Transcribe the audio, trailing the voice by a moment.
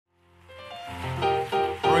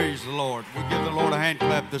Praise the Lord. We give the Lord a hand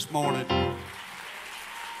clap this morning.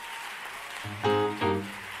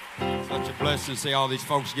 Such a blessing to see all these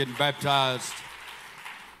folks getting baptized.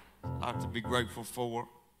 I'd like to be grateful for.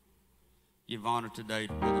 Give honor today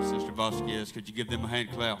to Brother and Sister Evangelist. Could you give them a hand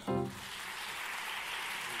clap?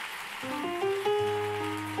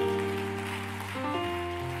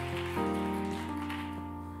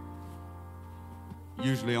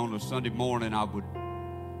 Usually on a Sunday morning, I would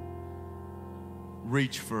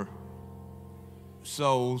reach for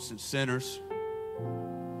souls and sinners.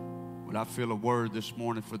 But I feel a word this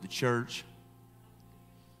morning for the church.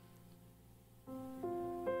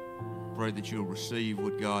 Pray that you'll receive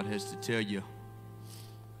what God has to tell you.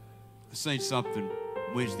 I seen something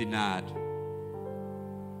Wednesday night.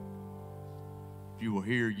 If you were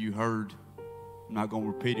here, you heard. I'm not going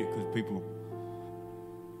to repeat it because people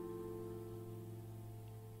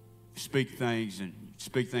speak things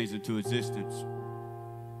into existence.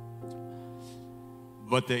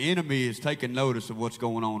 But the enemy is taking notice of what's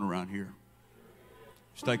going on around here.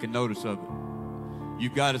 He's taking notice of it.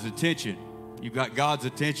 You've got his attention. You've got God's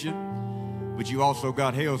attention, but you also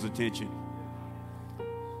got hell's attention.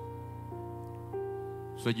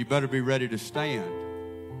 So you better be ready to stand.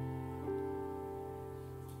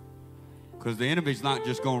 Because the enemy's not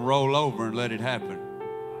just going to roll over and let it happen.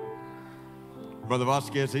 Brother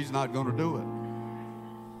Vasquez, he's not going to do it.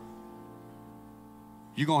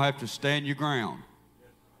 You're going to have to stand your ground.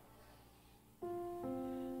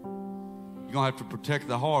 You're going to have to protect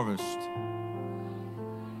the harvest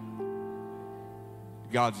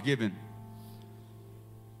God's given.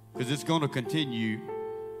 Because it's going to continue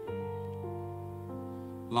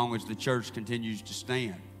as long as the church continues to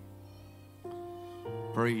stand.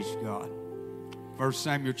 Praise God. 1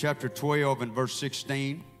 Samuel chapter 12 and verse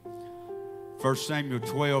 16. 1 Samuel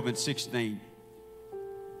 12 and 16.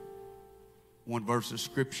 One verse of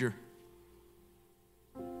scripture.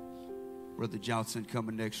 Brother Johnson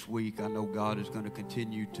coming next week. I know God is going to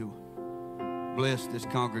continue to bless this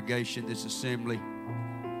congregation, this assembly.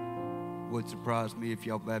 Would surprise me if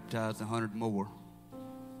y'all baptized 100 more.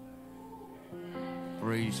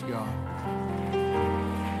 Praise God.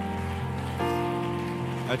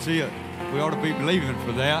 That's it. We ought to be believing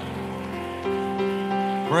for that.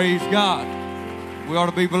 Praise God. We ought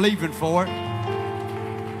to be believing for it.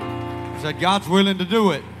 I said, God's willing to do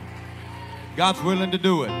it. God's willing to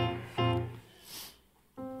do it.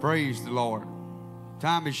 Praise the Lord.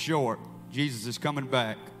 Time is short. Jesus is coming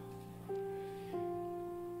back.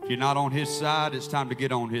 If you're not on his side, it's time to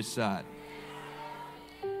get on his side.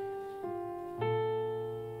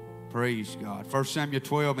 Praise God. 1 Samuel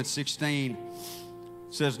 12 and 16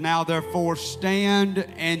 says, Now therefore stand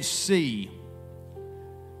and see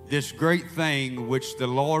this great thing which the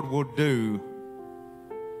Lord will do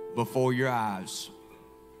before your eyes.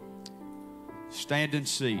 Stand and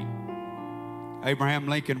see. Abraham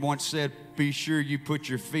Lincoln once said, Be sure you put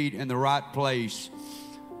your feet in the right place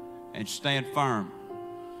and stand firm.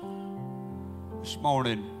 This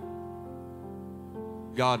morning,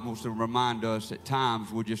 God wants to remind us at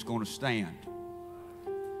times we're just going to stand.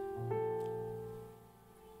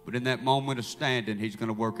 But in that moment of standing, he's going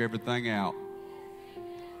to work everything out.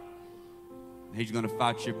 He's going to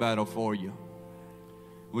fight your battle for you.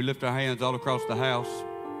 We lift our hands all across the house.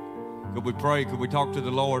 Could we pray? Could we talk to the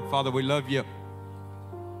Lord? Father, we love you.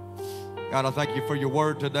 God, I thank you for your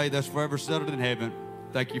word today that's forever settled in heaven.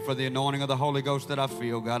 Thank you for the anointing of the Holy Ghost that I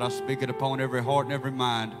feel. God, I speak it upon every heart and every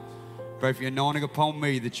mind. Pray for your anointing upon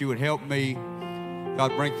me that you would help me.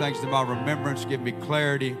 God, bring things to my remembrance. Give me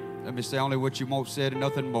clarity. Let me say only what you want said and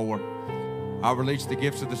nothing more. I release the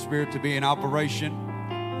gifts of the Spirit to be in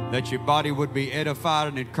operation, that your body would be edified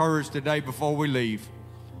and encouraged today before we leave.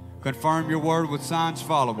 Confirm your word with signs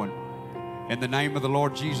following. In the name of the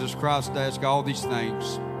Lord Jesus Christ, I ask all these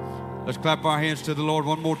things. Let's clap our hands to the Lord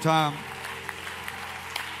one more time.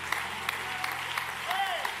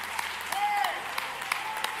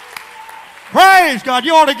 Praise God.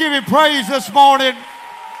 You ought to give him praise this morning.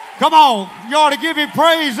 Come on. You ought to give him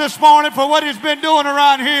praise this morning for what he's been doing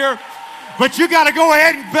around here. But you got to go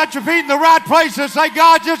ahead and put your feet in the right place and say,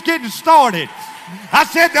 God, just getting started. I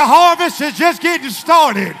said the harvest is just getting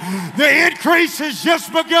started. The increase has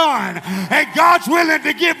just begun. And God's willing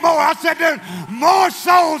to give more. I said there's more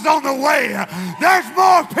souls on the way. There's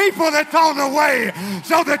more people that's on the way.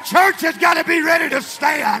 So the church has got to be ready to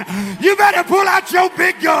stand. You better pull out your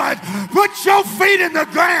big guns. Put your feet in the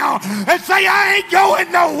ground and say, I ain't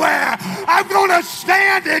going nowhere. I'm going to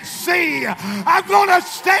stand and see. I'm going to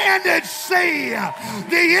stand and see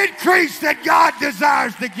the increase that God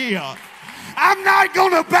desires to give. I'm not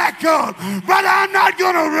going to back up. Brother, I'm not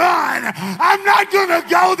going to run. I'm not going to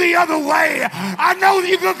go the other way. I know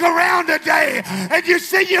you look around today and you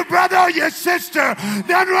see your brother or your sister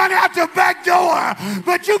done run out the back door,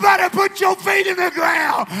 but you better put your feet in the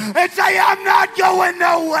ground and say, I'm not going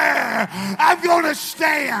nowhere. I'm going to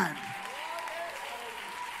stand.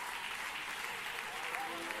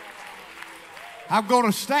 I'm going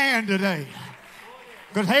to stand today.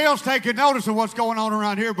 Because hell's taking notice of what's going on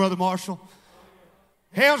around here, Brother Marshall.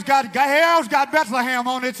 Hell's got Bethlehem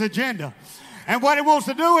on its agenda. And what it wants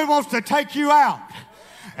to do, it wants to take you out.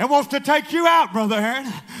 It wants to take you out, Brother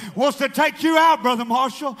Aaron. Wants to take you out, Brother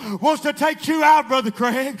Marshall. Wants to take you out, Brother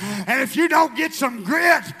Craig. And if you don't get some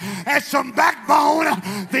grit and some backbone,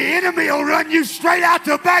 the enemy will run you straight out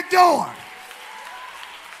the back door.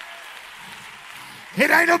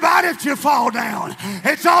 It ain't about if you fall down.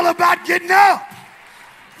 It's all about getting up.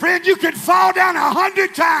 Friend, you can fall down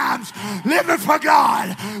 100 times living for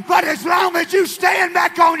God, but as long as you stand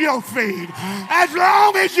back on your feet, as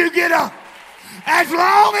long as you get up, as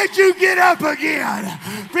long as you get up again,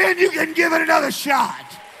 friend, you can give it another shot.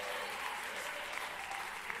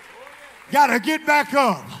 Got to get back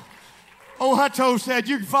up. Old Hutto said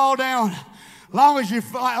you can fall down. As long as you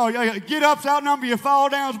get ups outnumber your fall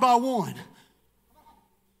downs by one.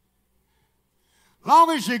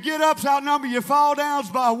 Long as your get-ups outnumber your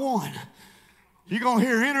fall-downs by one, you're going to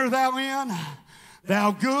hear, enter thou in,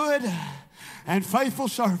 thou good and faithful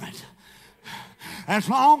servant. As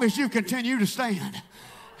long as you continue to stand.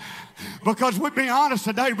 Because we'll be honest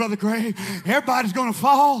today, Brother Craig, everybody's going to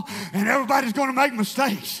fall and everybody's going to make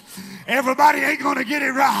mistakes. Everybody ain't going to get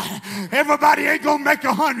it right. Everybody ain't going to make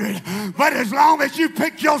 100. But as long as you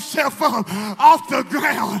pick yourself up off the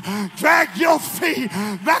ground, drag your feet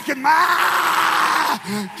back in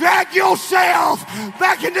drag yourself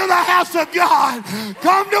back into the house of God.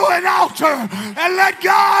 Come to an altar and let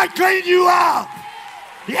God clean you up.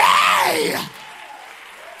 Yay!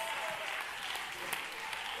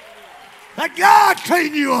 Let God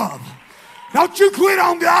clean you up. Don't you quit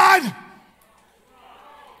on God.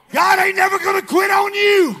 God ain't never going to quit on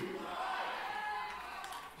you.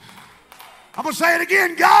 I'm going to say it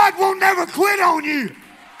again. God won't never quit on you.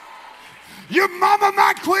 Your mama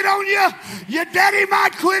might quit on you. Your daddy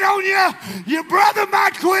might quit on you. Your brother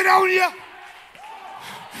might quit on you.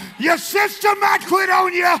 Your sister might quit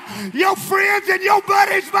on you. Your friends and your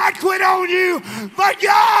buddies might quit on you. But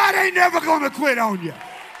God ain't never going to quit on you.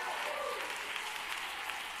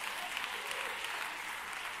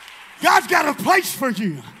 God's got a place for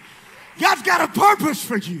you. God's got a purpose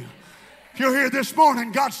for you. If you're here this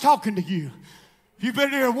morning, God's talking to you. You've been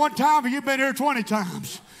here one time or you've been here 20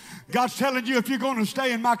 times. God's telling you if you're going to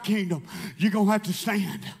stay in my kingdom, you're going to have to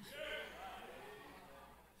stand.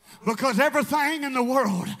 Because everything in the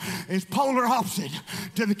world is polar opposite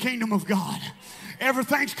to the kingdom of God.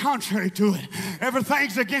 Everything's contrary to it.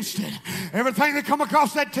 Everything's against it. Everything that come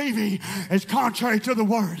across that TV is contrary to the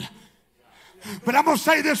word. But I'm going to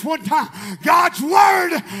say this one time. God's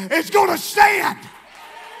word is going to stand.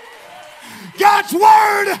 God's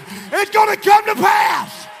word is going to come to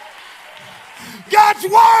pass. God's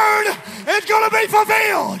word is going to be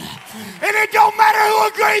fulfilled. And it don't matter who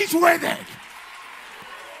agrees with it.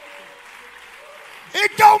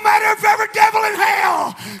 It don't matter if every devil in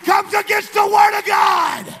hell comes against the word of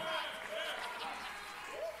God.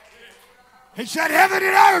 He said, heaven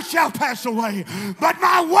and earth shall pass away, but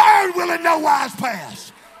my word will in no wise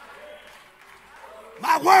pass.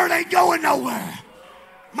 My word ain't going nowhere.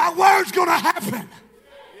 My word's going to happen.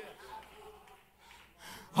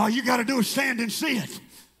 All you got to do is stand and see it.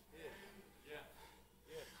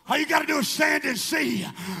 All you got to do is stand and see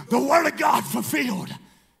the word of God fulfilled.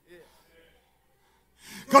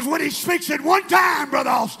 Because when he speaks it one time, Brother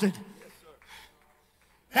Austin,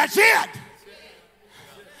 that's it.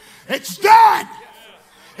 It's done.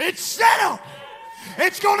 It's settled.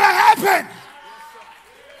 It's going to happen.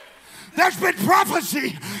 There's been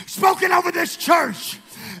prophecy spoken over this church.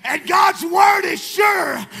 And God's word is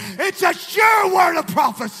sure. It's a sure word of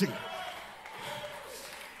prophecy.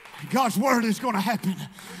 God's word is going to happen.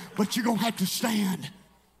 But you're going to have to stand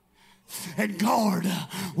and guard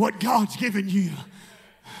what God's given you.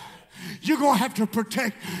 You're going to have to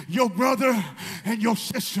protect your brother and your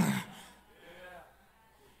sister.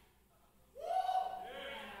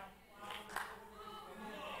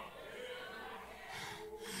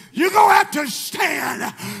 You're going to have to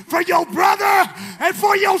stand for your brother and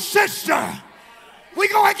for your sister.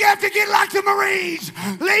 We're going to have to get like the Marines.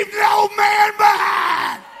 Leave no man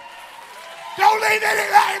behind. Don't leave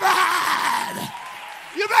anything behind.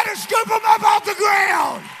 You better scoop them up off the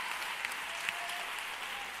ground.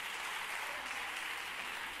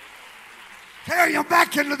 Carry them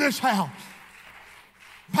back into this house.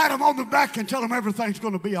 Pat them on the back and tell them everything's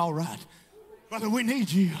going to be all right. Brother, we need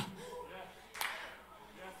you.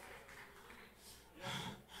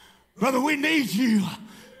 Brother, we need you.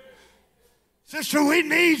 Sister, we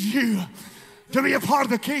need you to be a part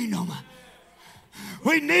of the kingdom.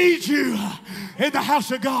 We need you in the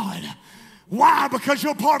house of God. Why? Because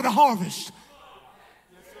you're part of the harvest.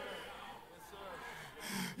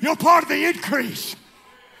 You're part of the increase.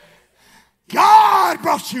 God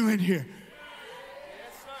brought you in here.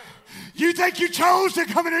 You think you chose to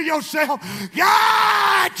come in here yourself?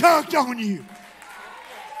 God tugged on you.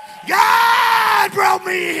 God brought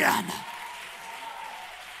me in.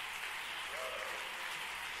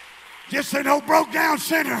 Just an old broke down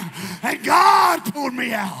sinner, and God pulled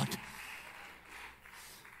me out.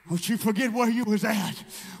 Don't you forget where you was at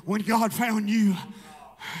when God found you.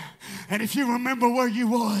 And if you remember where you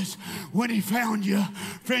was when he found you,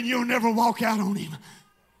 friend, you'll never walk out on him.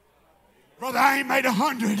 Brother, I ain't made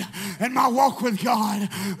 100 in my walk with God,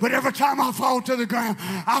 but every time I fall to the ground,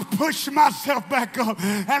 I push myself back up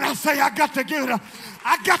and I say, I got to give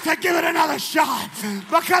it another shot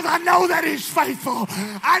because I know that he's faithful.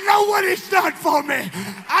 I know what he's done for me.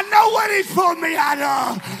 I know what he's pulled me out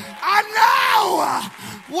of. I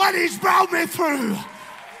know what he's brought me through.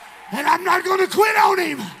 And I'm not going to quit on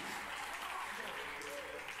him.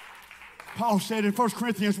 Paul said in 1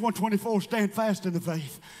 Corinthians 1:24, stand fast in the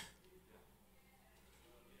faith.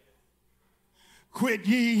 Quit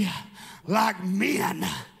ye like men.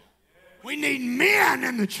 We need men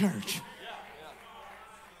in the church.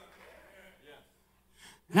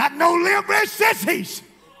 Not no limp-wristed sissies.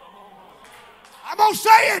 I'm going to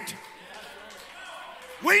say it.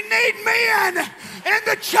 We need men in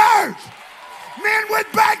the church. Men with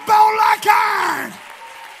backbone like iron.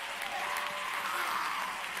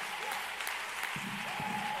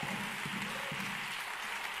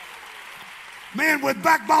 Men with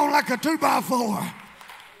backbone like a 2x4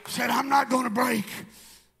 said, I'm not going to break.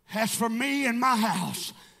 As for me and my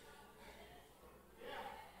house,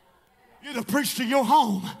 you're the priest of your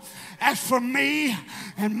home. As for me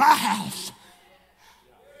and my house,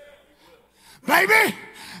 baby,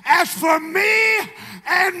 as for me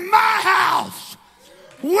and my house,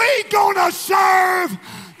 we gonna serve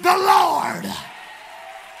the Lord.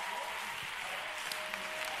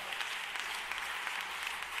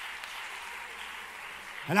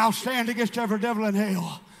 And I'll stand against every devil in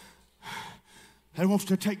hell that wants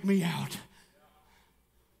to take me out.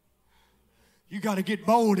 You got to get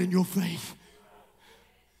bold in your faith.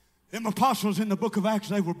 Them apostles in the book of Acts,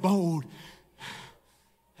 they were bold.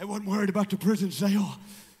 They wasn't worried about the prison cell.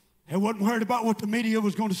 They wasn't worried about what the media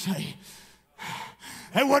was going to say.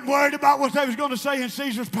 They wasn't worried about what they was going to say in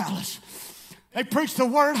Caesar's palace. They preached the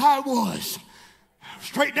word how it was,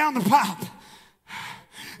 straight down the pipe.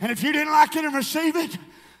 And if you didn't like it and receive it,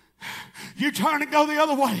 you turn and go the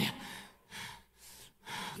other way.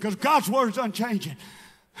 Because God's word is unchanging.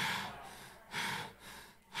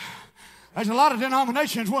 There's a lot of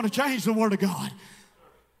denominations want to change the word of God.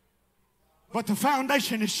 But the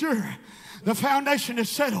foundation is sure. The foundation is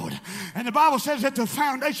settled. And the Bible says that the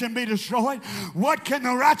foundation be destroyed. What can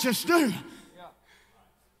the righteous do?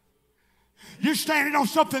 You're standing on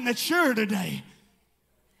something that's sure today.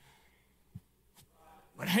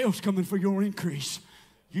 But hell's coming for your increase.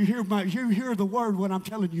 You hear the word when I'm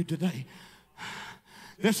telling you today.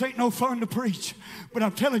 This ain't no fun to preach, but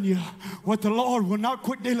I'm telling you what the Lord will not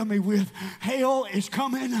quit dealing me with. Hell is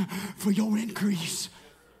coming for your increase.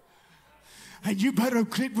 And you better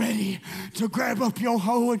get ready to grab up your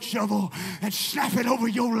hoe and shovel and snap it over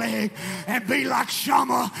your leg and be like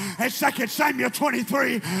Shammah in 2 Samuel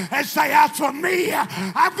 23 and say, as for me,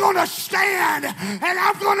 I'm going to stand and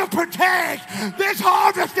I'm going to protect this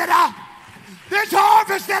harvest that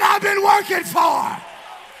I've been working for.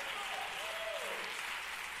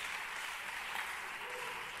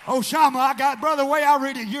 Oh, Shammah, brother, the way I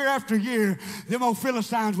read it year after year, them old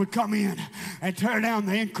Philistines would come in and tear down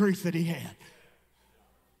the increase that he had.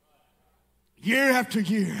 Year after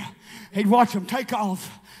year, he'd watch them take all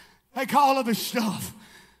of his stuff,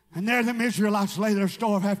 and there them Israelites lay there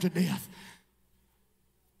starved half to death.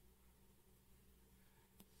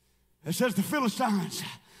 It says the Philistines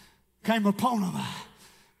came upon them,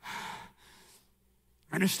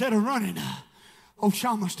 and instead of running, old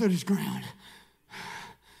Shammah stood his ground.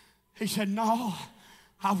 He said, no,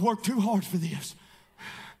 I've worked too hard for this.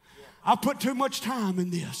 I put too much time in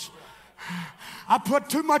this. I put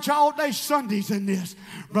too much all day Sundays in this,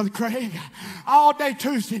 Brother Craig. All day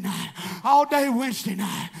Tuesday night. all day Wednesday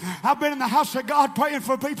night. I've been in the house of God praying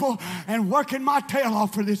for people and working my tail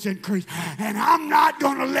off for this increase. And I'm not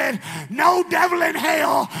going to let no devil in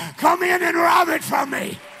hell come in and rob it from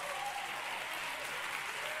me.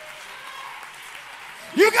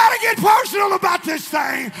 You got to get personal about this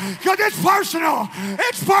thing, because it's personal.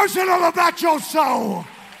 It's personal about your soul.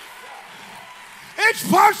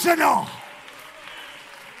 It's personal.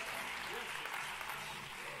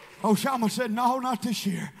 Oh, Shama said, no, not this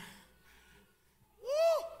year.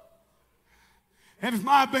 Woo! It's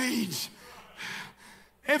my beans.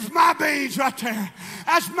 It's my beans right there.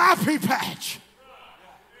 That's my pea patch.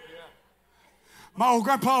 My old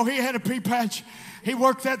grandpa, he had a pea patch. He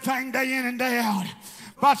worked that thing day in and day out.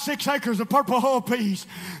 About 6 acres of purple hull peas.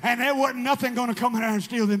 And there wasn't nothing going to come in there and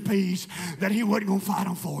steal them peas that he wasn't going to fight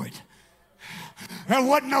them for it. There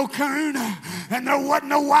wasn't no coon and there wasn't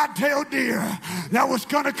no white-tailed deer that was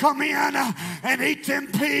going to come in and eat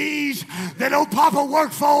them peas that old Papa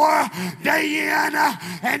worked for day in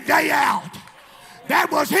and day out.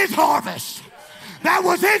 That was his harvest. That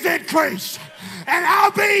was his increase. And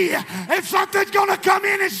I'll be if something's going to come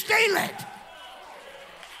in and steal it.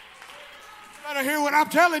 You better hear what I'm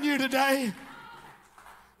telling you today.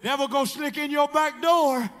 Devil gonna sneak in your back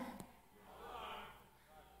door.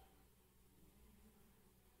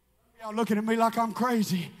 Y'all looking at me like I'm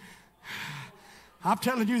crazy. I'm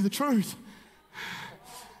telling you the truth.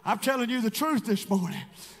 I'm telling you the truth this morning.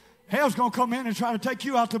 Hell's gonna come in and try to take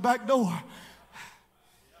you out the back door.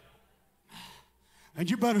 And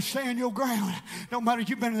you better stand your ground. No matter if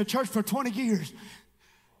you've been in the church for 20 years.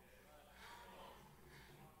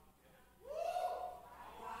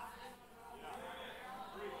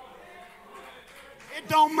 It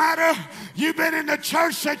don't matter. You've been in the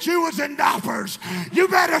church since you was in diapers. You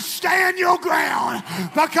better stand your ground,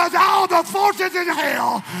 because all the forces in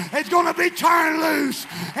hell is going to be turned loose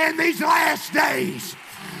in these last days.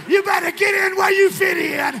 You better get in where you fit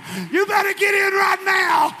in. You better get in right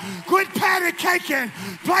now. Quit patty caking.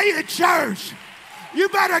 Play at church. You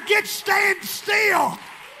better stand still.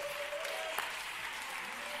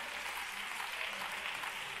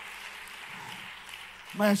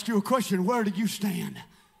 I'm going to ask you a question. Where do you stand?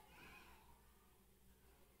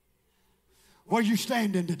 Where are you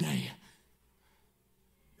standing today?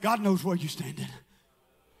 God knows where you're standing.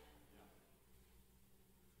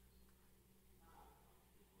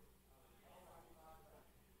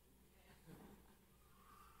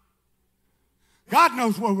 God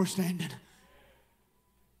knows where we're standing.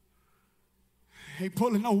 He ain't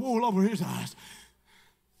pulling no wool over his eyes.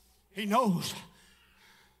 He knows.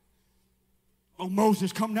 Oh,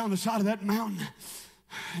 Moses come down the side of that mountain,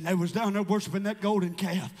 and they was down there worshiping that golden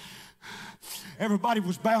calf. Everybody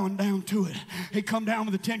was bowing down to it. He come down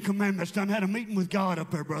with the 10 Commandments, done had a meeting with God up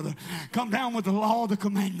there, brother. Come down with the law of the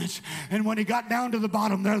commandments. And when he got down to the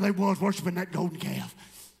bottom, there they was worshiping that golden calf.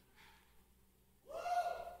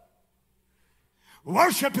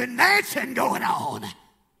 Worshiping, dancing going on.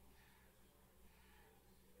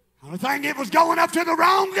 Only thing, it was going up to the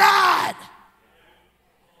wrong God.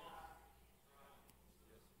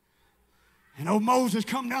 And old Moses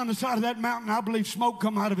come down the side of that mountain. I believe smoke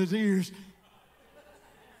come out of his ears.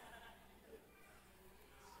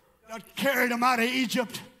 God carried them out of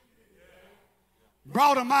Egypt.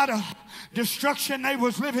 Brought them out of destruction they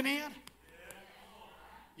was living in.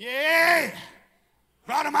 Yeah.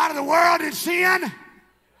 Brought them out of the world in sin.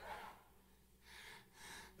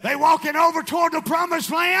 They walking over toward the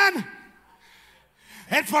promised land.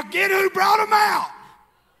 And forget who brought them out.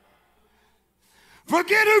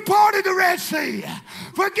 Forget who parted the Red Sea.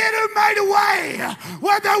 Forget who made a way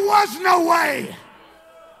where there was no way.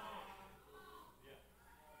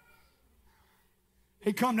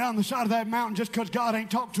 He come down the side of that mountain just because God ain't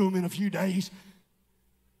talked to him in a few days.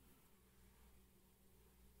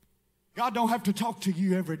 God don't have to talk to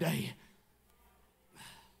you every day.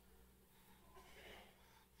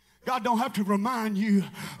 God don't have to remind you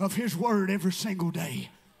of his word every single day.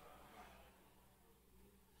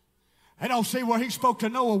 I don't see where he spoke to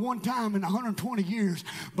Noah one time in 120 years,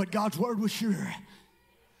 but God's word was sure.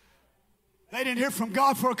 They didn't hear from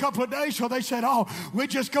God for a couple of days, so they said, oh, we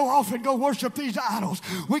just go off and go worship these idols.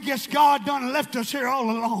 We guess God done left us here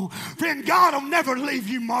all alone. Friend, God will never leave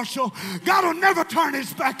you, Marshall. God will never turn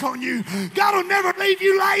his back on you. God will never leave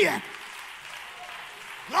you laying.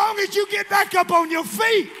 As long as you get back up on your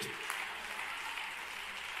feet.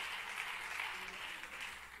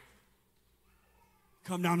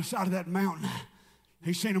 Come down the side of that mountain.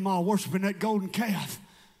 He seen them all worshiping that golden calf.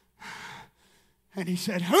 And he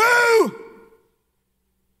said, who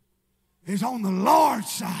is on the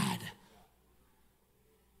Lord's side?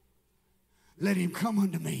 Let him come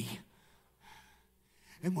unto me.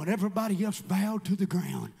 And when everybody else bowed to the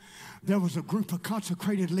ground, there was a group of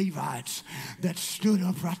consecrated Levites that stood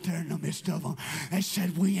up right there in the midst of them and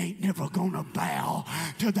said, we ain't never going to bow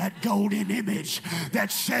to that golden image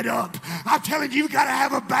that's set up. I'm telling you, you got to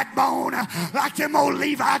have a backbone like them old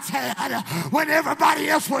Levites had when everybody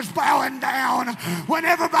else was bowing down, when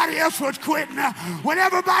everybody else was quitting, when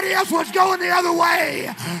everybody else was going the other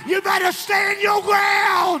way. You better stand your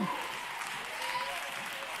ground.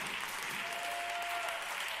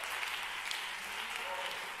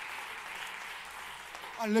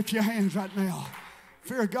 Lift your hands right now.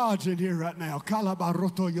 Fear of God's in here right now.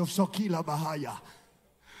 Kalabaroto yosokila bahaya.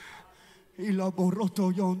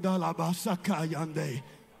 Ilaboroto yondala basaka yande.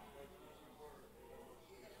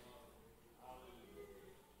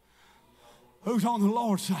 Who's on the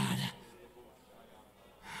Lord's side?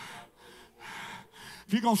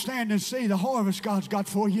 If you're going to stand and see the harvest God's got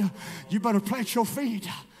for you, you better plant your feet.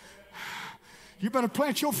 You better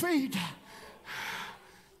plant your feet.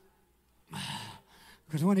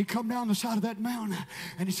 Because when he come down the side of that mountain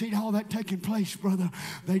and he seen all that taking place, brother,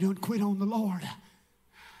 they done quit on the Lord.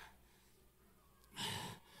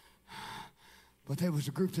 But there was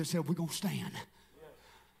a group that said, we're going to stand.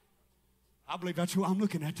 I believe that's who I'm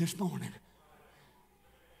looking at this morning.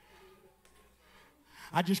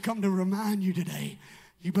 I just come to remind you today,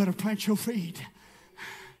 you better plant your feet.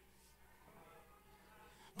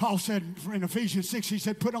 Paul said in Ephesians 6, he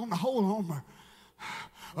said, put on the whole armor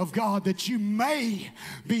of God that you may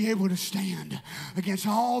be able to stand against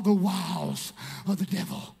all the wiles of the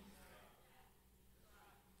devil.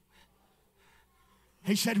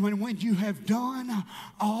 He said, when you have done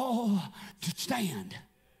all to stand,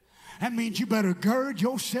 that means you better gird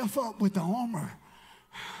yourself up with the armor.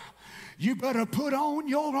 You better put on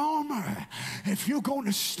your armor if you're going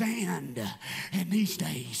to stand in these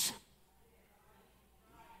days.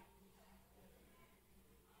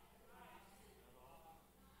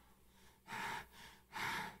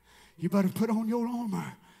 You better put on your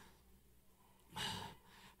armor.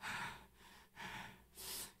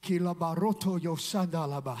 Kila baroto yo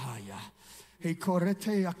sandala bahaya.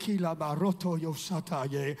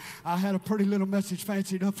 I had a pretty little message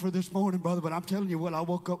fancied up for this morning, brother, but I'm telling you what I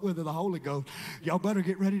woke up with of the Holy Ghost. Y'all better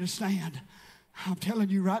get ready to stand. I'm telling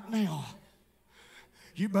you right now.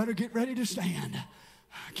 You better get ready to stand.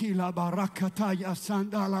 Kila barakataya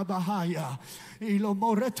sandala bahaya.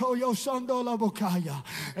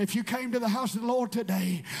 If you came to the house of the Lord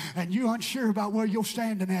today and you're unsure about where you're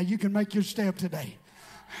standing now, you can make your step today.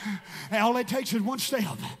 And all it takes is one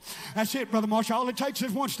step. That's it, Brother Marshall. All it takes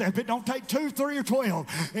is one step. It don't take 2, 3, or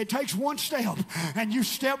 12. It takes one step. And you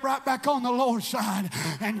step right back on the Lord's side.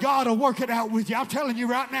 And God will work it out with you. I'm telling you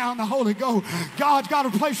right now in the Holy Ghost, God's got a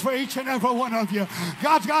place for each and every one of you.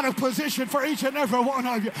 God's got a position for each and every one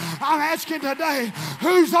of you. I'm asking today,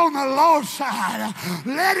 who's on the Lord's side?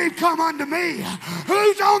 Let him come unto me.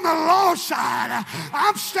 Who's on the Lord's side?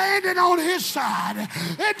 I'm standing on his side.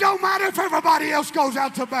 It don't matter if everybody else goes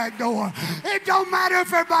out the back door. It don't matter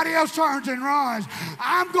if everybody else turns and runs.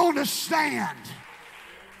 I'm going to stand.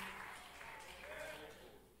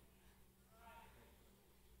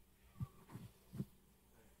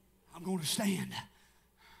 I'm going to stand.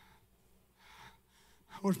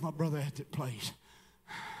 Where's my brother at that place?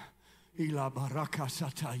 I'm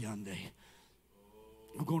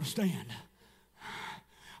going to stand.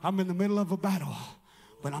 I'm in the middle of a battle,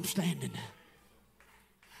 but I'm standing.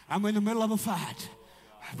 I'm in the middle of a fight,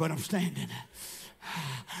 but I'm standing.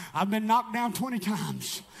 I've been knocked down 20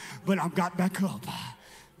 times, but I've got back up.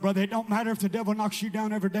 Brother, it don't matter if the devil knocks you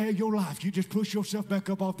down every day of your life. You just push yourself back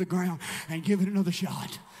up off the ground and give it another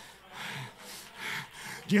shot.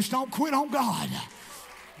 Just don't quit on God.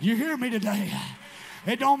 You hear me today?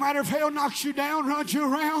 It don't matter if hell knocks you down, runs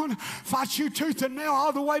you around, fights you tooth and nail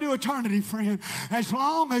all the way to eternity, friend. As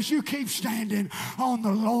long as you keep standing on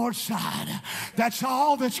the Lord's side, that's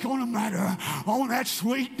all that's going to matter on that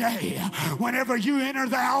sweet day. Whenever you enter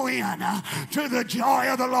thou in to the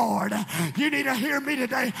joy of the Lord, you need to hear me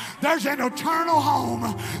today. There's an eternal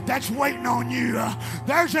home that's waiting on you.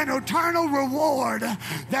 There's an eternal reward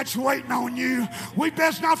that's waiting on you. We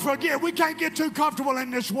best not forget, we can't get too comfortable in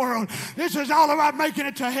this world. This is all about making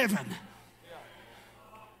it to heaven.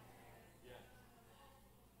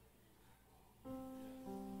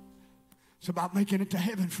 It's about making it to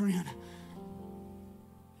heaven, friend.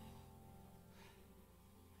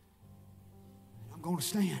 I'm going to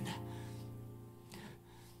stand.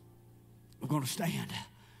 I'm going to stand.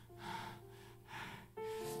 I'm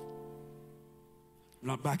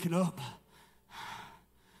not backing up.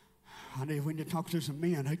 I know when you talk to some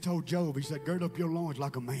men, they told Job, he said, gird up your loins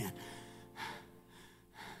like a man.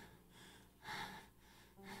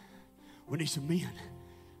 We need some men.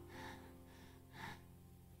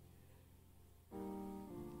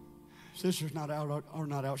 Sisters are not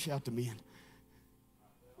out, shout the men.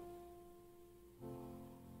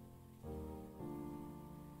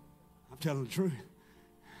 I'm telling the truth.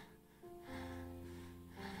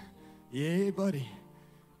 Yeah, buddy.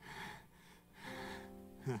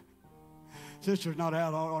 Sisters not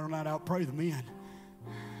out, are not out, pray the men.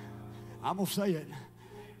 I'm going to say it.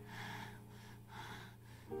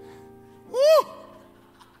 Woo!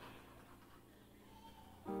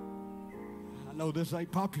 I know this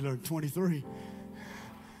ain't popular in 23,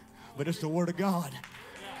 but it's the Word of God.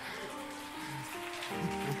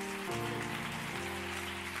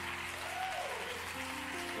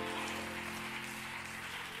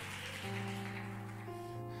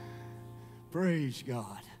 Praise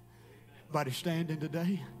God. Everybody standing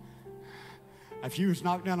today? If you was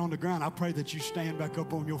knocked down on the ground, I pray that you stand back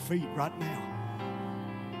up on your feet right now.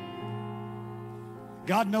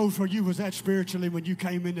 God knows where you was at spiritually when you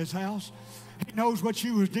came in this house. He knows what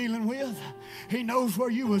you was dealing with. He knows where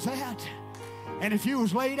you was at. And if you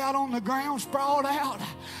was laid out on the ground, sprawled out,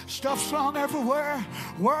 stuff slung everywhere,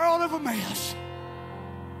 world of a mess.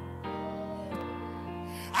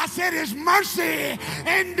 I said His mercy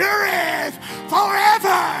endureth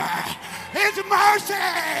forever. His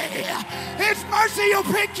mercy will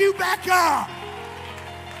pick you back up.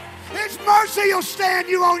 His mercy will stand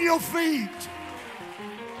you on your feet.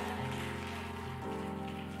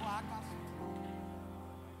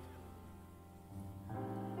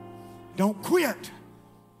 Don't quit.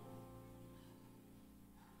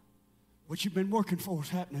 What you've been working for is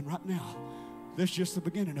happening right now. This is just the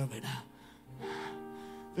beginning of it.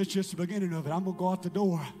 This is just the beginning of it. I'm going to go out the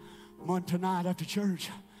door tonight after church.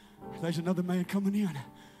 There's another man coming in,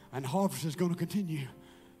 and the harvest is going to continue.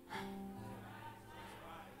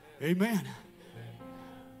 Amen.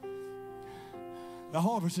 The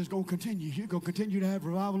harvest is going to continue. You're going to continue to have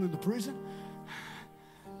revival in the prison.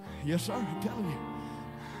 Yes, sir, I'm telling you.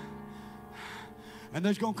 And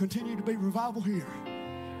there's going to continue to be revival here.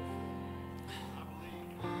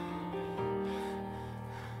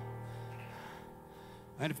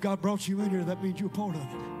 And if God brought you in here, that means you're a part of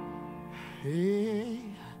it. Hey.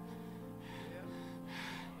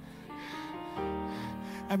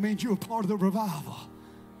 That means you're a part of the revival.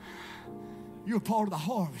 You're a part of the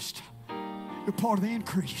harvest. You're part of the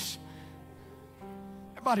increase.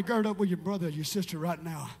 Everybody gird up with your brother or your sister right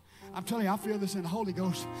now. I'm telling you, I feel this in the Holy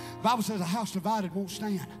Ghost. The Bible says a house divided won't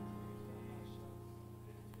stand.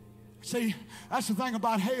 See, that's the thing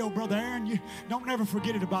about hell, Brother Aaron. You don't never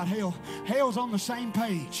forget it about hell. Hell's on the same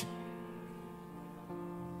page.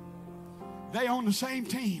 They on the same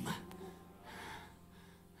team.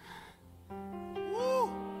 Woo.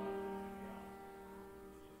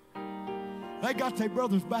 They got their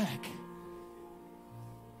brothers back.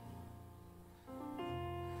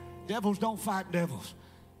 Devils don't fight devils.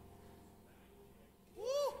 Woo.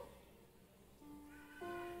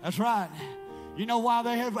 That's right. You know why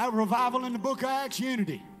they have a revival in the book of Acts?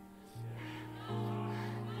 Unity.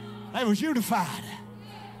 They was unified.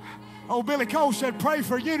 Oh, Billy Cole said, pray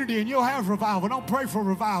for unity and you'll have revival. Don't pray for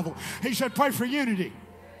revival. He said, pray for unity.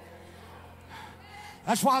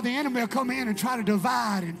 That's why the enemy will come in and try to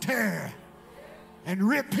divide and tear and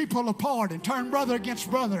rip people apart and turn brother against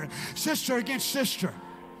brother, sister against sister.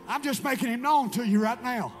 I'm just making him known to you right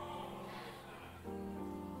now.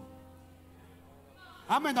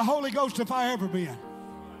 I'm in the Holy Ghost if I ever been.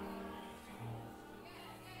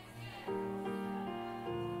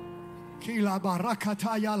 Hell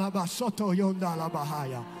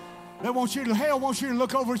wants you to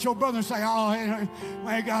look over at your brother and say, oh,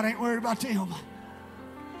 man, God ain't worried about them.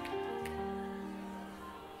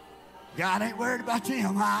 God ain't worried about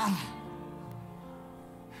them.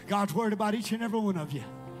 God's worried about each and every one of you.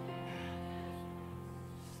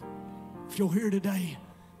 If you're here today,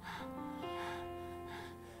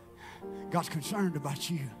 God's concerned about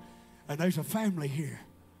you. And there's a family here.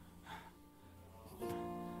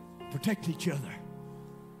 Protect each other.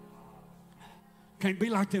 Can't be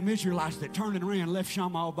like them Israelites that turned around and left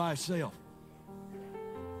Shammah all by himself.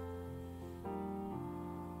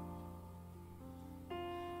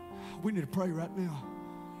 We need to pray right now.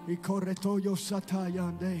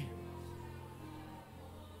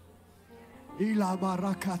 Ila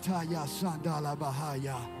barakataya sandala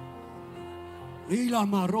bahaya. Ila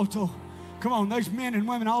maroto. Come on, there's men and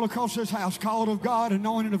women all across this house called of God,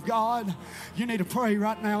 anointed of God. You need to pray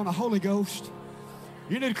right now in the Holy Ghost.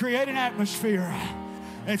 You need to create an atmosphere.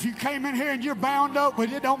 If you came in here and you're bound up,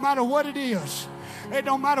 but it don't matter what it is. It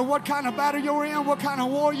don't matter what kind of battle you're in, what kind of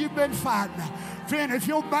war you've been fighting. Friend, if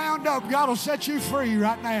you're bound up, God will set you free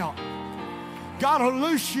right now. God will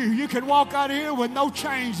loose you. You can walk out here with no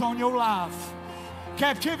chains on your life.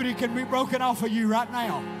 Captivity can be broken off of you right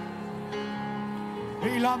now.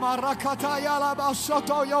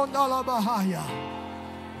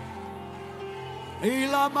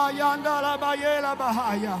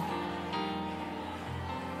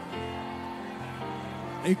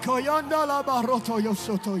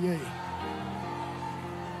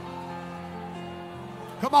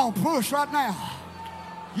 Come on, push right now.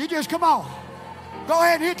 You just come on. Go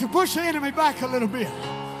ahead and hit to push the enemy back a little bit.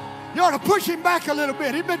 You ought to push him back a little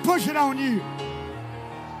bit. He's been pushing on you.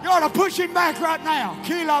 You ought to push him back right now.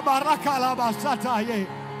 Kila baraka la basataye.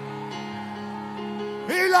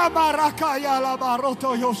 Ila baraka ya la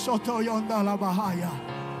baroto yo soto yonda la bahaya.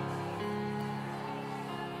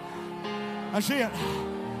 That's it.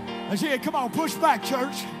 That's it. Come on, push back,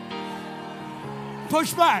 church.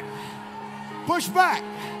 Push back. Push back.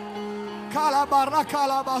 Kala baraka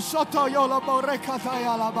la basoto yo la borekata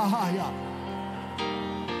ya la bahaya.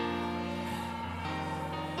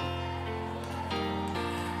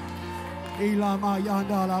 Ila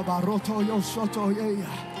mayanda la baroto yo soto ye.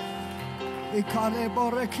 Ikale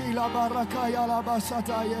boreki la baraka ya la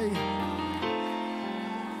basata ye.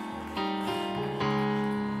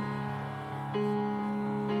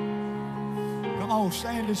 Come on,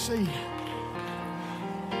 stand to see.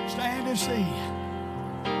 Stand to see.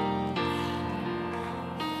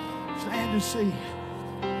 Stand to see.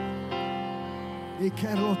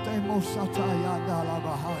 Ikerote mosata yanda la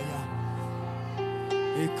bahaya.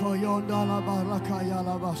 Ikoyonda la baraka ya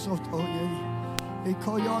la basoto ye.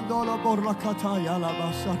 Ikoyondo la borakata ya la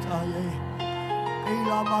basata ye.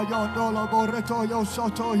 Ila mayondo la boreto yo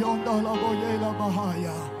soto yondo la boye la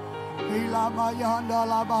bahaya. Ila mayanda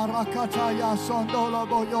la barakata ya sondo la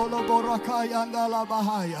boyo la boraka yanda la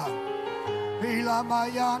bahaya. Ila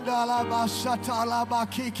mayanda la basata la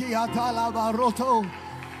bakiki ata la baroto.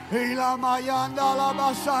 Ila mayanda la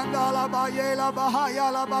basanda la baye la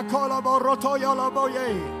bahaya la bakola boroto yo la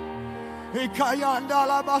boye. Ikayanda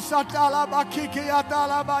la basata la bakiki ata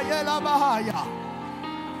la baye la bahaya.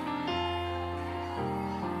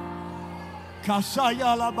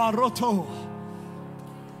 Kasaya la baroto.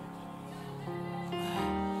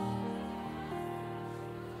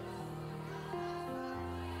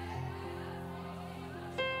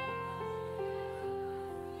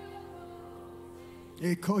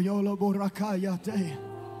 Ikoyolo borakaya te.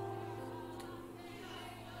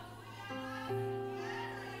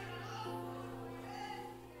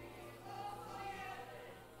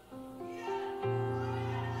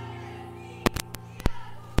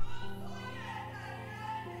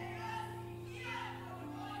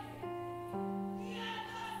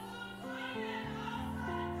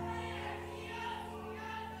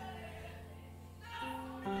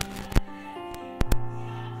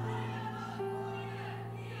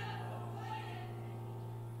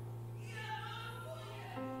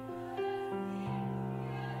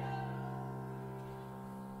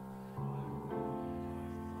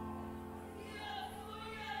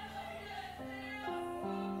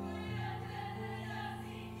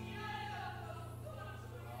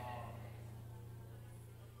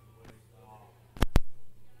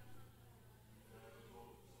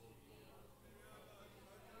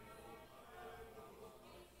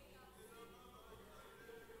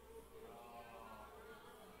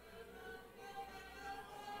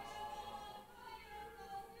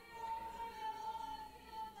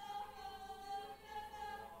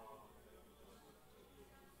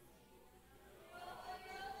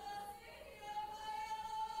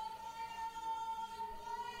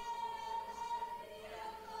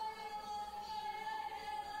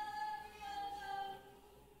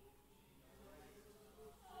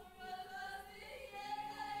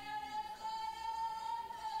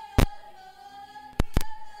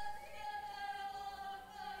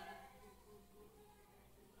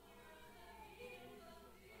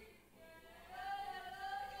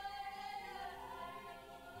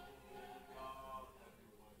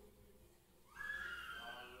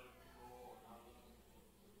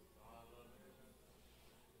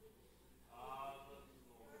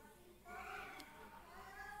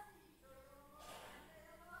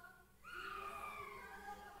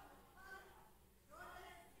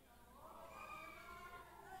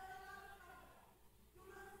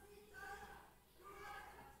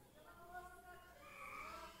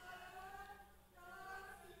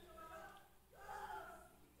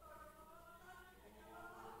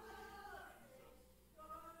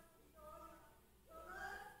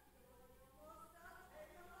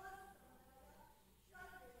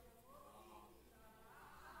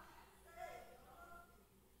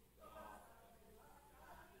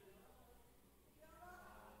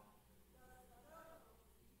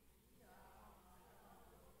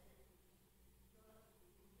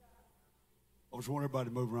 just want everybody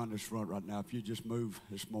to move around this front right now. If you just move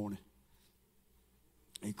this morning.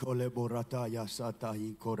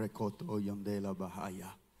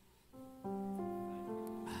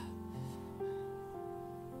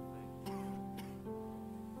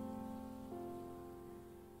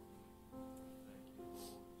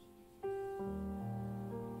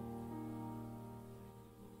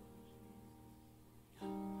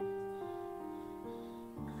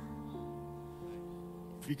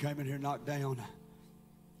 If you came in here knocked down,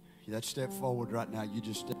 that step forward right now, you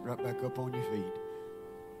just step right back up on your feet.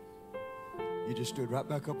 You just stood right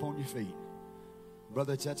back up on your feet.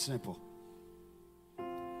 Brother, it's that simple.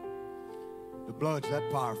 The blood's that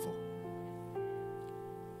powerful.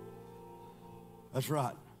 That's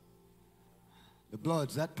right. The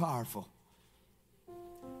blood's that powerful.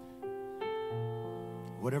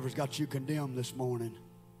 Whatever's got you condemned this morning,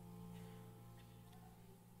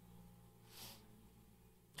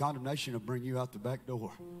 condemnation will bring you out the back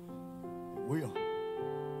door. It will.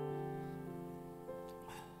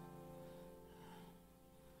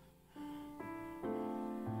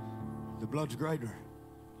 The blood's greater.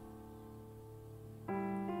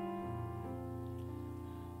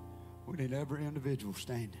 We need every individual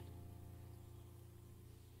standing.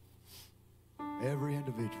 Every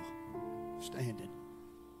individual standing.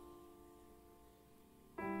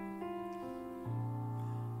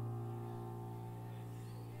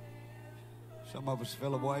 Some of us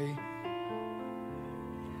fell away,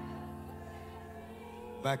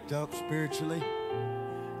 backed up spiritually.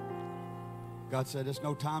 God said, it's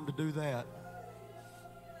no time to do that.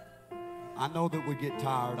 I know that we get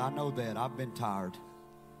tired. I know that. I've been tired.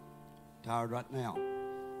 Tired right now.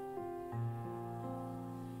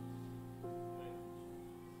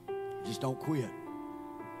 Just don't quit.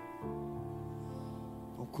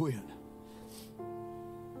 Don't quit.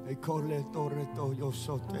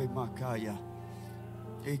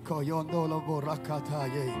 Ikoyondolo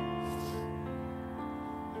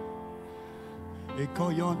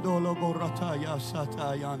borataya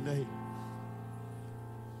satayande.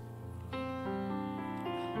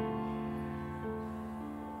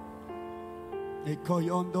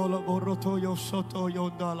 Ikoyondolo borotoyo soto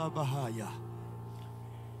yondala bahaya.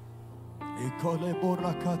 Ikole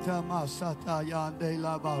borakata masatayande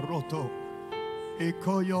la baroto.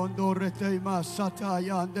 Ikoyondo rete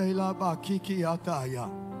masatayande la bakiki ataya.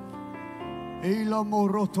 Ila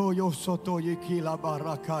moroto yo soto yikila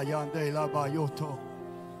baraka yande la bayoto.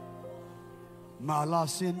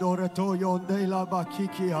 Malasindoreto yonde la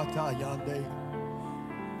bakiki atayande.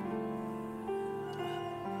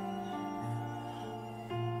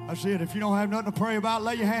 I said, if you don't have nothing to pray about,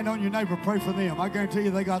 lay your hand on your neighbor, pray for them. I guarantee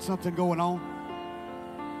you they got something going on.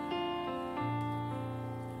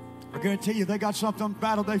 I guarantee you they got something,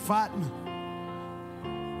 battle they fighting.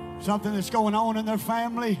 Something that's going on in their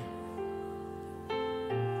family.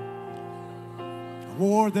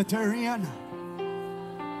 War that they're in.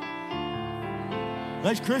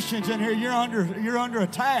 There's Christians in here, you're under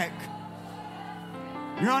attack.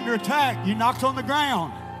 You're under attack. You knocked on the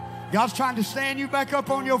ground. God's trying to stand you back up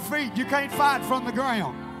on your feet. You can't fight from the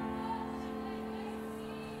ground.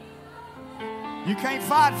 You can't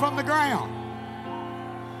fight from the ground.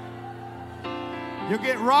 You'll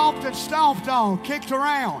get romped and stomped on, kicked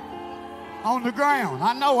around on the ground.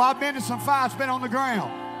 I know, I've been in some fights, been on the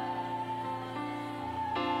ground.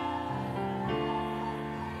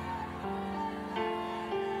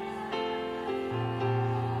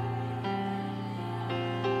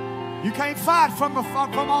 You can't fight from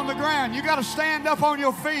on the ground. You got to stand up on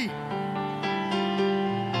your feet.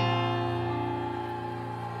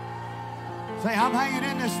 Say, I'm hanging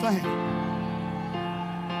in this thing.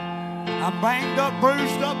 I'm banged up,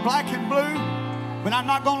 bruised up, black and blue, but I'm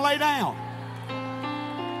not going to lay down.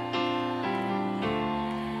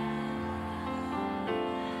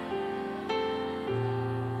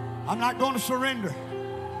 I'm not going to surrender.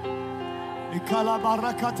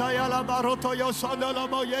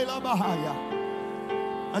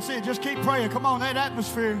 That's it. Just keep praying. Come on, that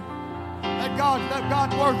atmosphere. Let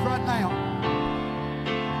God work right now.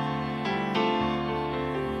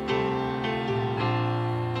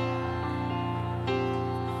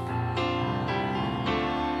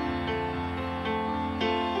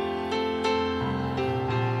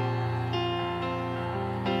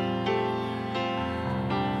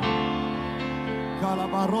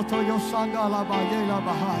 Roto yo sanda la baye la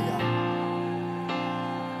bahaya.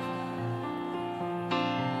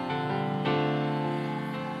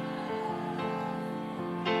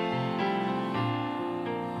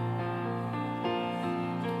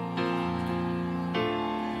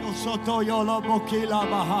 Yo soto yo la boki la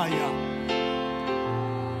bahaya.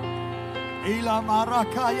 Ila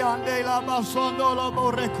marakayande la basondo la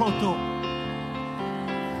borekoto.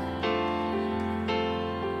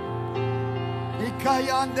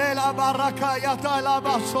 Ikayande la barakayata la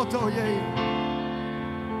basoto ye.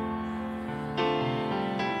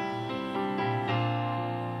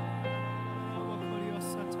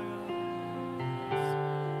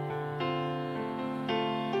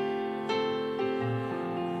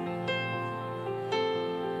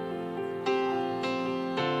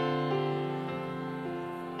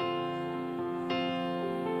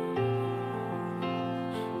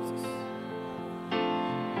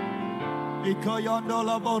 Ikoyondo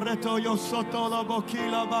la boreto yo soto la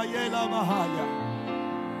bokila bayela bahaya.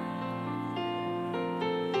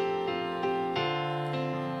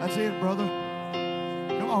 That's it, brother.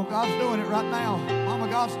 Come on, God's doing it right now. Mama,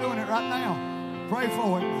 God's doing it right now. Pray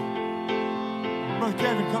for it. Brother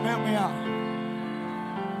Kevin, come help me out.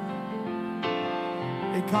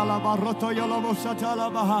 Ikala baroto yo lobo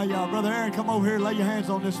satala bahaya. Brother Aaron, come over here. Lay your hands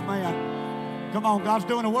on this man. Come on, God's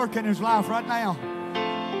doing a work in his life right now.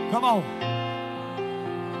 Come on.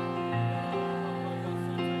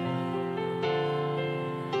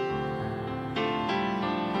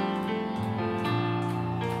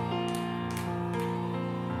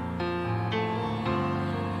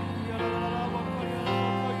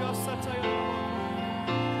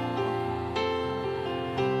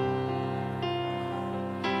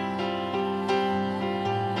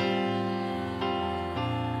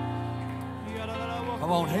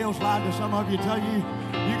 Come on, hell's lied to some of you, tell you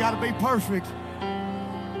you got to be perfect.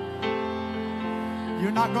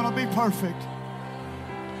 You're not going to be perfect.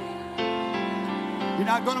 You're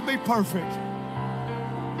not going to be perfect.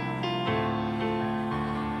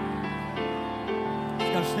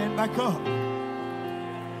 You got to stand back up.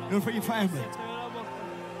 Do it for your family.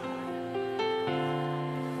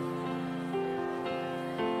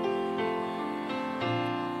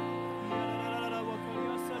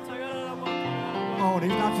 Lord,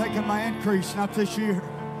 He's not taking my increase, not this year.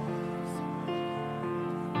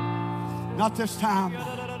 Not this time.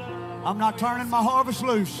 I'm not turning my harvest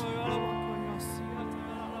loose.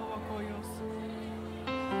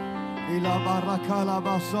 Ila barakala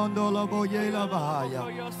basondo la boyela bahaya.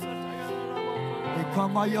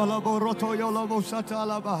 Ikama yola boroto yola bosata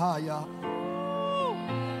la bahaya.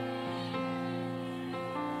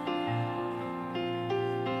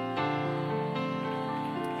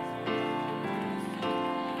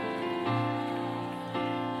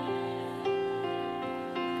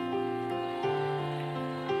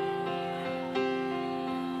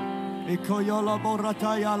 Ikoyola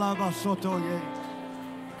borataya la basoto ye.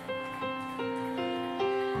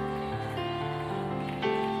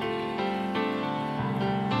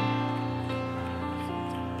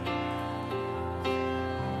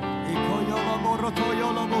 Ikoyola boroto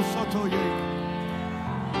yola bosoto ye.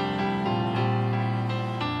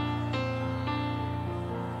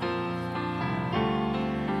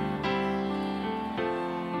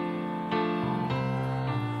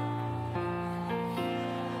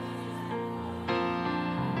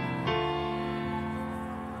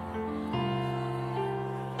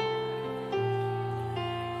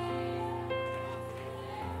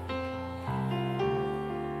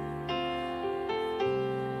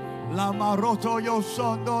 La maroto yo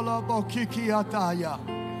sondo la bokiki ataya.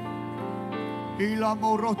 Ila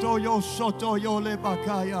moroto yo soto yo le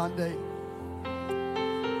bakayande.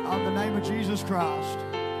 In the name of Jesus Christ.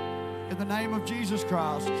 In the name of Jesus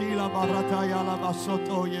Christ. Kila barataya la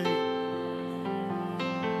basoto ye.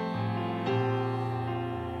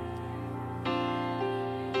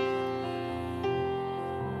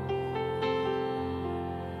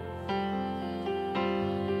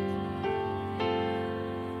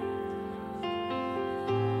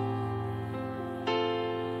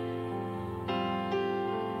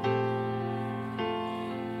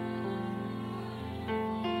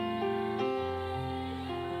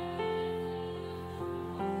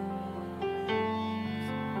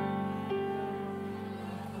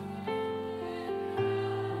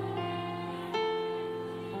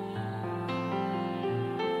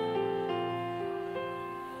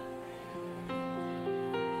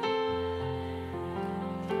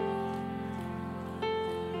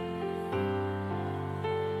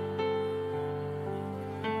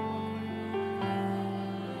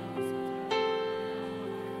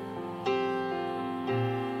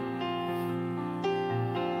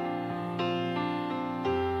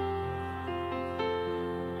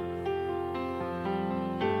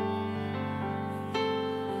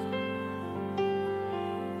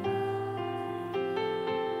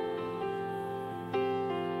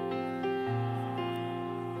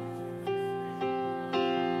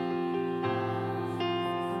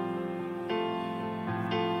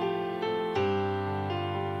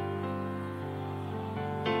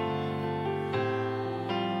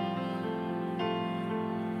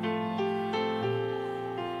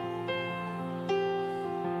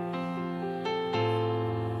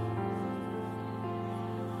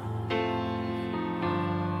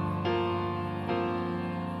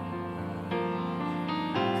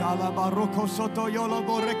 Alabaroko soto yolo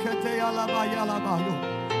borekete alabayala bayo.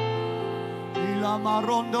 Ila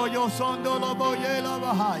marondo yo sondo lo boyela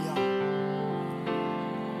bahaya.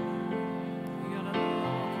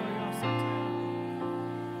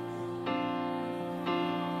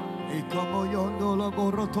 Y como yondo lo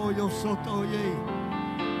boroto yo soto ye.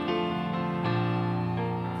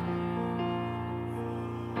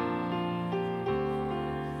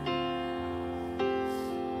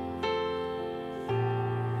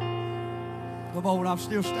 Come on, I'm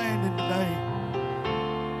still standing today.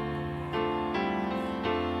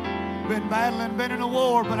 Been battling, been in a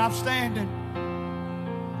war, but I'm standing.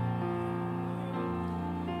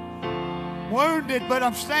 Wounded, but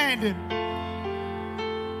I'm standing.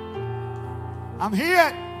 I'm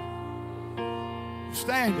hit. I'm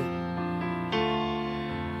standing.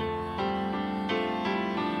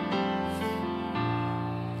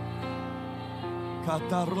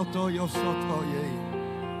 Kataroto yo soto ye.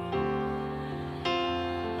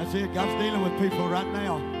 That's it. God's dealing with people right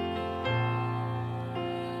now.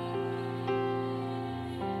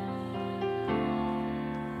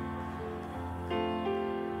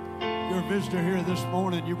 You're a visitor here this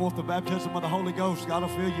morning. You want the baptism of the Holy Ghost. God will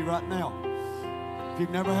fill you right now. If you've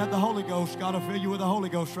never had the Holy Ghost, God will fill you with the Holy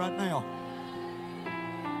Ghost right now.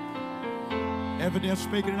 Evidence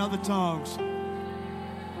speaking in other tongues.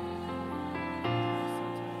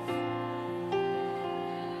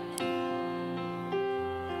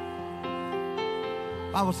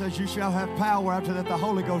 The Bible says you shall have power after that the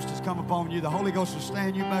Holy Ghost has come upon you. The Holy Ghost will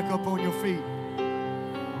stand you back up on your feet.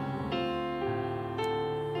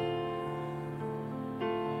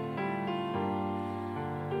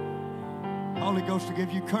 Holy Ghost will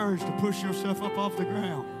give you courage to push yourself up off the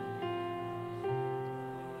ground.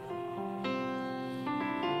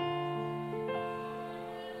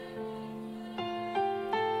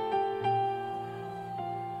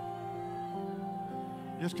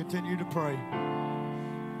 Just continue to pray.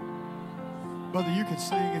 Brother, you can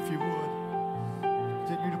sing if you would.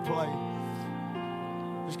 Continue to play.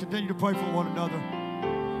 Just continue to pray for one another.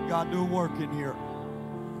 God, do a work in here.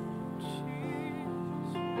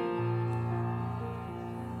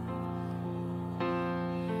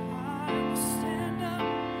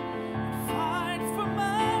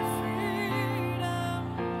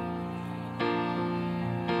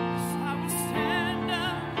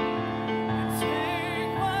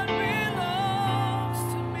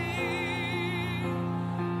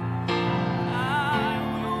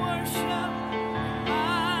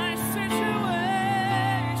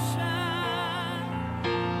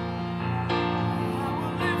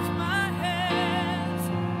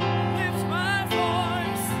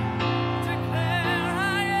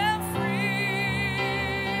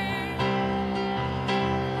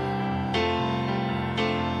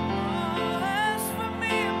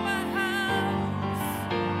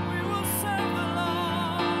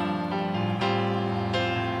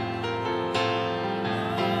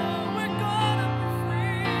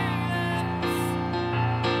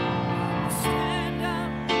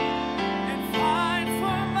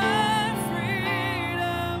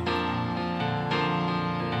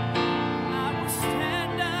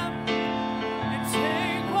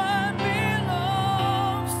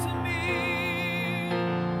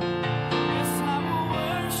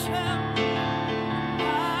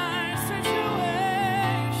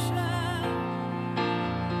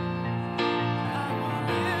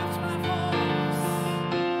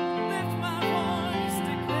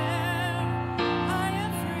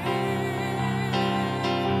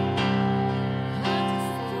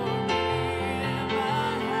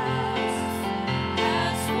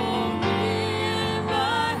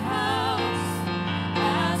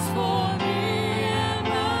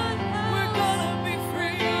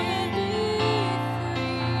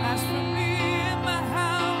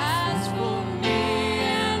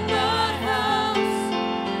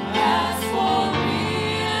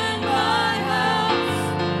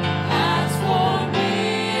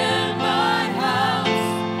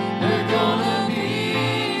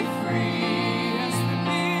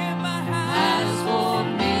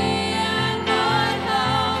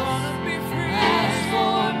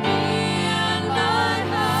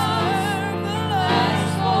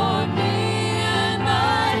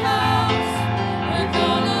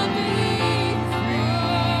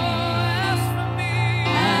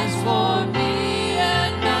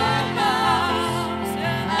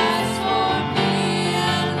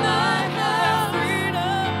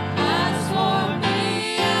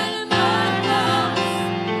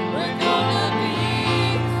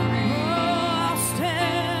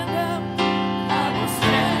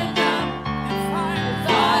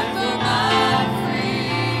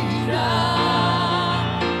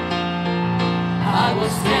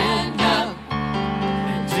 stand up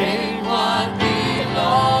and take what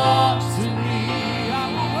belongs to me.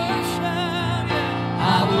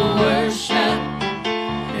 I will worship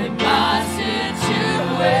in my situation.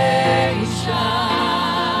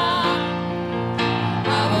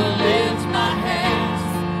 I will lift my hands,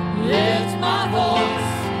 lift my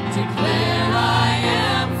voice, declare I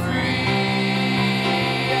am free.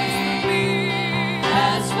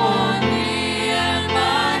 As for me and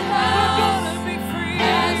my house,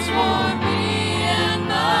 as for me and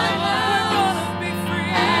my house,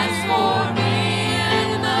 as for me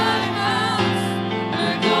and my house,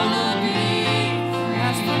 we're gonna be free.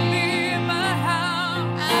 As for me and my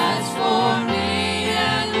house, as for me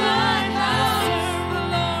and my house,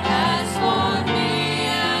 as for me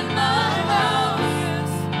and my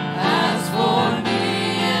house, as for me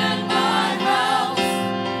and my house,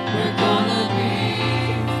 we're gonna be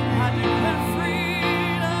free. I declare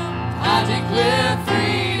freedom. I declare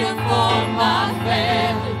freedom for my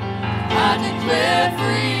family. I declare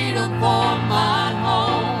freedom for my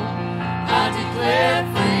home. I declare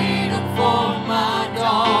freedom for my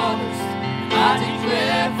daughters. I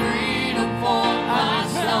declare freedom for my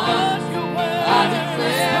sons. I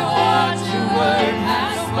declare what your word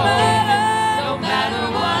has spoken. No matter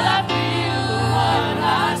what I feel, what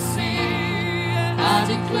I see, I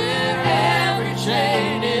declare every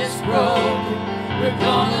chain is broken. We're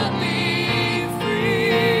gonna be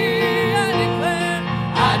free.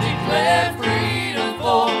 I declare freedom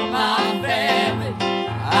for my family.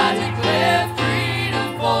 I declare freedom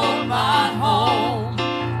for my home.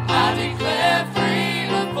 I declare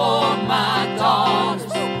freedom for my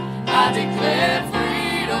daughters. I declare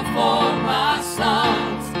freedom for my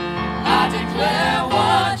sons. I declare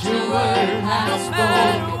what your word has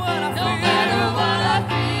spoken. No matter what I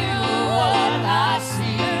feel, what I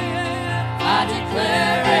see, I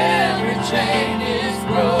declare every chain is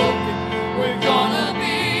broken. We're gonna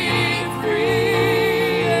be free.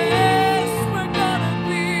 Yes, we're gonna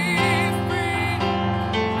be free.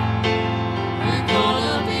 We're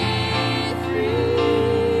gonna be free.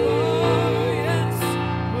 Oh, yes,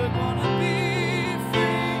 we're gonna be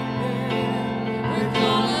free. We're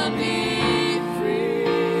gonna be free.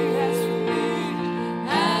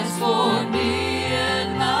 As for me and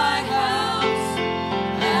my house,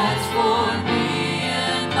 as for me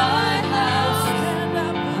and my house,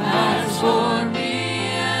 as for me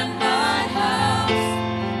and my house,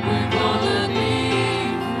 we're gonna be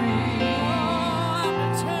free.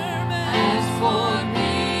 As for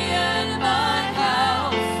me and my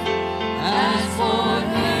house, as for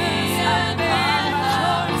me and my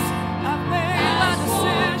house, as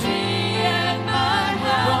for me and my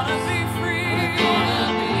house, we're gonna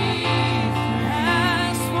be free.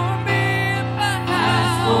 As for me and my house,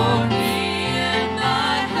 as for me and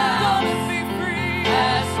my house, we're gonna be free.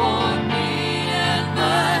 As for me and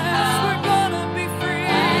my house, we're gonna be free.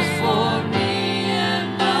 As for me and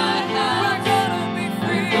my house, we're gonna be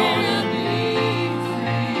free. We're gonna be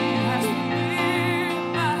free.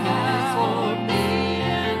 As for me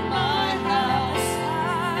and my house,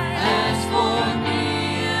 as for me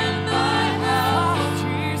and my house,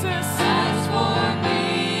 Jesus. As for me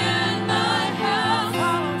and my house,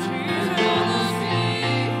 we're gonna be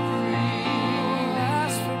free.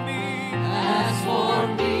 As for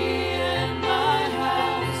me and my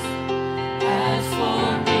house, as for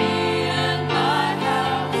me and my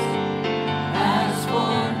house, as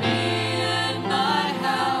for me and my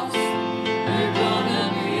house, we're gonna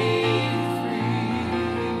be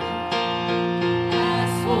free.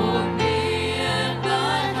 As for me and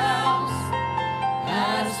my house,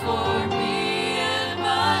 as for me and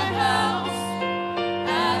my house,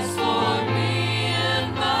 as for me and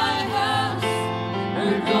my house,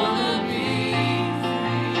 we're gonna be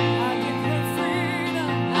free.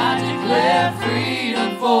 I declare freedom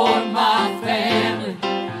for my family.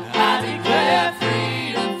 I declare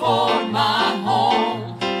freedom for my home.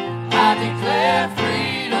 I declare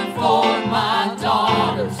freedom for my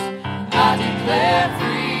daughters. I declare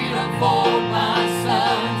freedom for my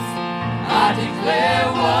sons. I declare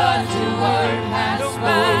what your word has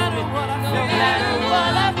spoken. No matter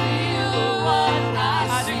what I feel, what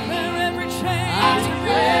I see, I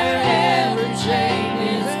declare every chain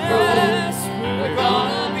is broken. We're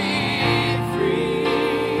gonna be free.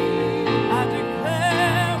 I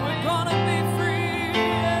declare we're gonna be free.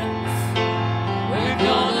 Yes. We're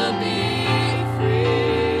gonna be free.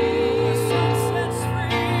 The sun sets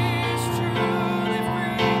free is truly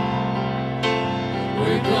free.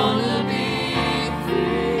 We're gonna be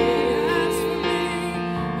free.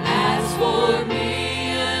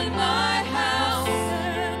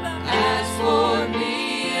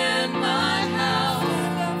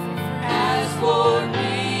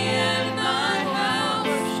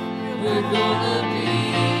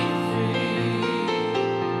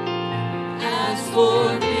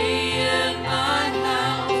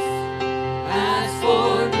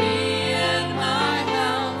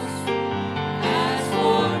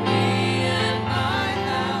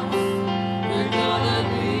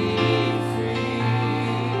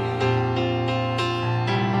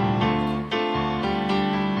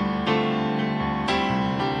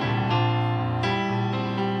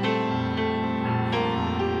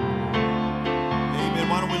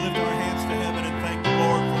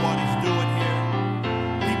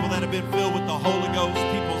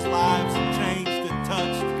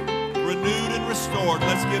 renewed and restored.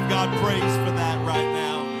 Let's give God praise for that right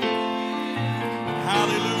now.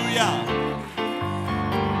 Hallelujah.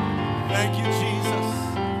 Thank you, Jesus.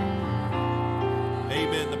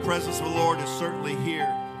 Amen. The presence of the Lord is certainly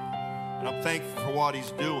here, and I'm thankful for what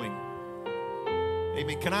he's doing.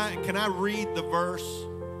 Amen. Can I read the verse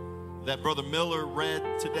that Brother Miller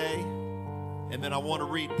read today? And then I want to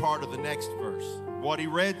read part of the next verse. What he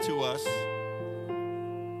read to us,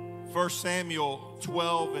 1 Samuel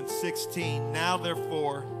 12 and 16. Now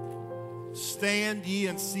therefore, stand ye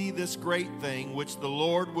and see this great thing which the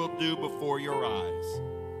Lord will do before your eyes.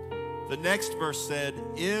 The next verse said,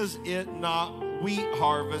 is it not wheat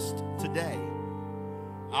harvest today?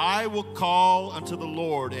 I will call unto the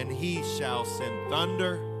Lord, and he shall send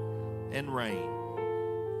thunder and rain.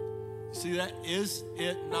 See that? Is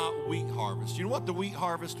it not wheat harvest? You know what the wheat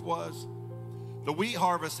harvest was? The wheat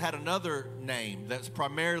harvest had another name that's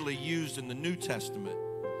primarily used in the New Testament.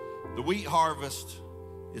 The wheat harvest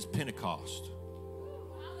is Pentecost.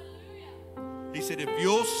 He said, if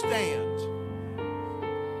you'll stand,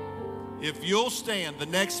 the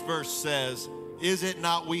next verse says, is it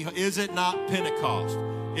not Pentecost?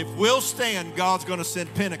 If we'll stand, God's going to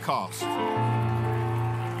send Pentecost.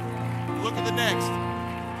 Look at the next.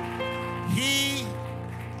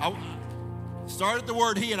 I started the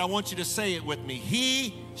word he, and I want you to say it with me.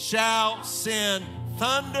 He shall send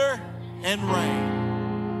thunder and rain.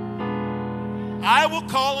 I will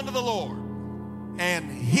call unto the Lord, and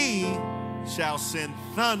he shall send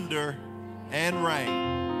thunder and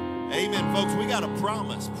rain. Amen, folks. We got a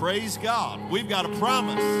promise. Praise God. We've got a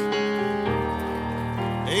promise.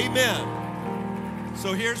 Amen.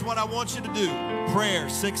 So here's what I want you to do. Prayer,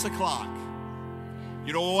 6 o'clock.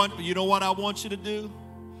 You know what I want you to do?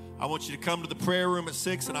 I want you to come to the prayer room at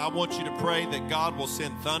 6, and I want you to pray that God will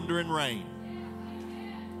send thunder and rain.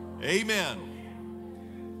 Amen.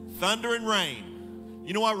 Thunder and rain.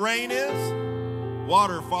 You know what rain is?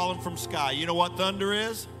 Water falling from sky. You know what thunder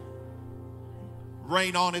is?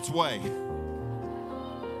 Rain on its way.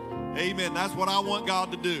 Amen. That's what I want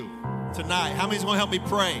God to do tonight. How many's going to help me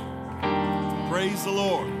pray? Praise the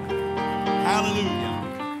Lord.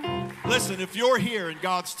 Hallelujah. Listen, if you're here and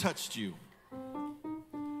God's touched you,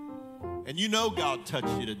 and you know God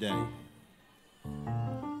touched you today,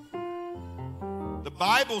 the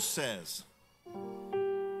Bible says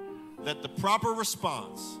that the proper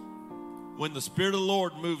response when the Spirit of the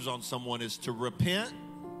Lord moves on someone is to repent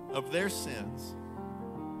of their sins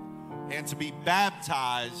and to be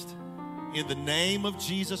baptized in the name of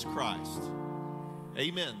Jesus Christ.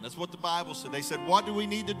 Amen. That's what the Bible said. They said, what do we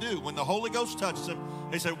need to do? When the Holy Ghost touched them,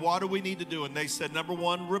 they said, what do we need to do? And they said, number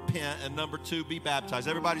 1, repent, and number 2, be baptized.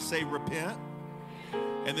 Everybody say repent,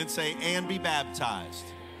 and then say, and be baptized.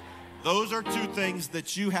 Those are 2 things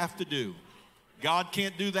that you have to do. God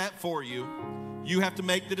can't do that for you. You have to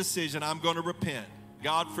make the decision, I'm going to repent.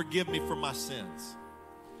 God, forgive me for my sins.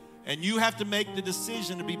 And you have to make the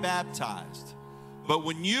decision to be baptized. But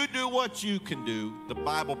when you do what you can do, the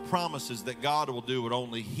Bible promises that God will do what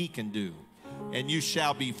only he can do. And you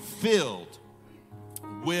shall be filled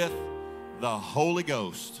with the Holy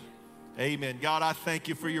Ghost. Amen. God, I thank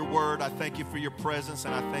you for your word. I thank you for your presence,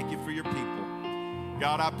 and I thank you for your people.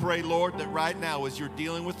 God, I pray, Lord, that right now as you're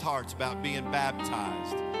dealing with hearts about being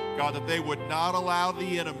baptized, God, that they would not allow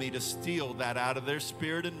the enemy to steal that out of their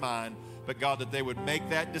spirit and mind, but God, that they would make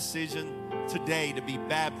that decision today to be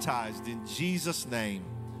baptized in Jesus' name.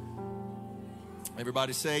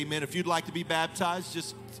 Everybody say amen. If you'd like to be baptized,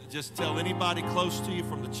 just tell anybody close to you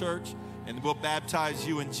from the church, and we'll baptize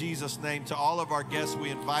you in Jesus' name. To all of our guests, we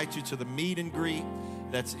invite you to the meet and greet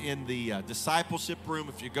that's in the discipleship room.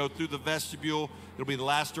 If you go through the vestibule, it'll be the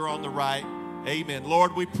last door on the right. Amen.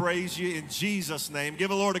 Lord, we praise you in Jesus' name. Give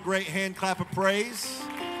the Lord a great hand clap of praise.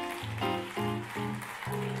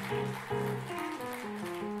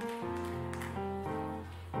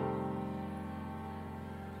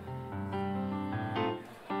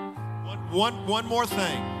 One more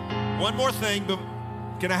thing. One more thing, but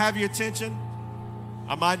can I have your attention?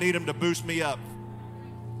 I might need him to boost me up.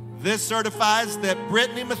 This certifies that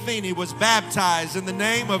Brittany Matheny was baptized in the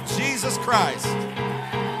name of Jesus Christ.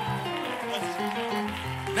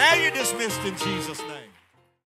 Now you're dismissed in Jesus' name.